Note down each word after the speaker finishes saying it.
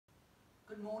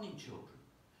Good morning, children.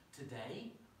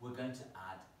 Today we're going to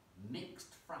add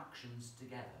mixed fractions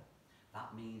together.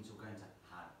 That means we're going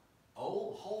to add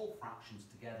all whole fractions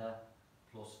together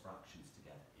plus fractions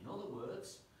together. In other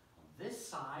words, on this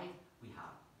side we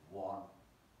have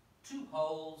 2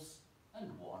 wholes and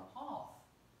 1/2.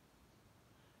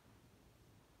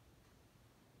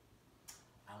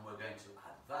 And we're going to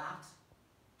add that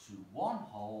to 1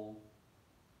 whole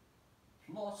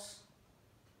plus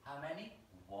how many?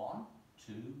 1,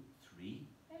 2, 3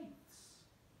 eighths.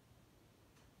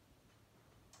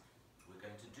 We're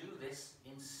going to do this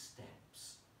in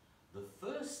steps. The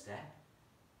first step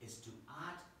is to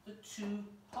add the 2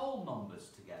 whole numbers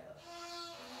together.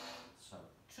 So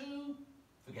 2,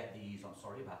 forget the e's, I'm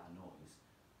sorry about the noise,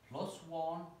 plus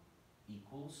 1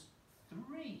 equals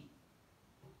 3.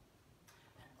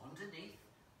 Then underneath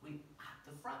we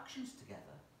add the fractions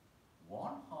together.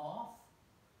 1/2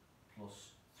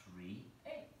 plus 3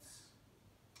 eighths.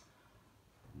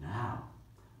 Now,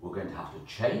 we're going to have to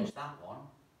change that one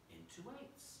into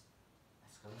eighths.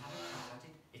 Let's go and have a look at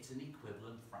it. It's an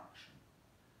equivalent fraction.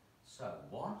 So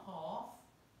 1/2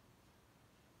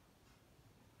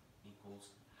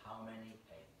 equals how many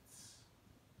eighths?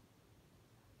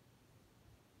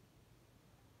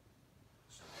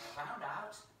 So we found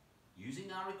out,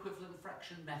 using our equivalent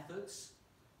fraction methods,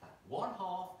 that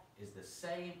 1/2 is the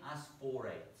same as 4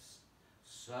 eighths.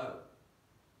 So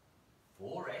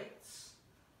 4 eighths,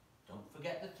 don't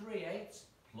forget the 3 eighths,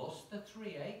 plus the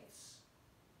 3 eighths,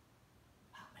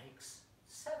 that makes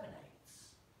 7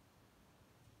 eighths.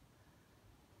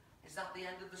 Is that the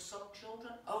end of the sum,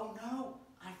 children? Oh no,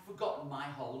 I've forgotten my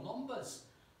whole numbers.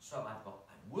 So I've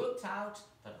worked out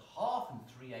that 1/2 and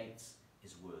 3 eighths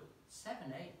is worth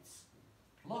 7 eighths,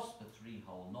 plus the 3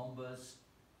 whole numbers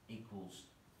equals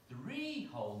 3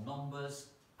 whole numbers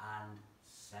and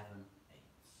 7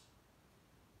 eighths.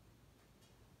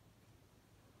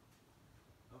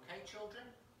 Okay, children,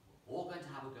 we're all going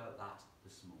to have a go at that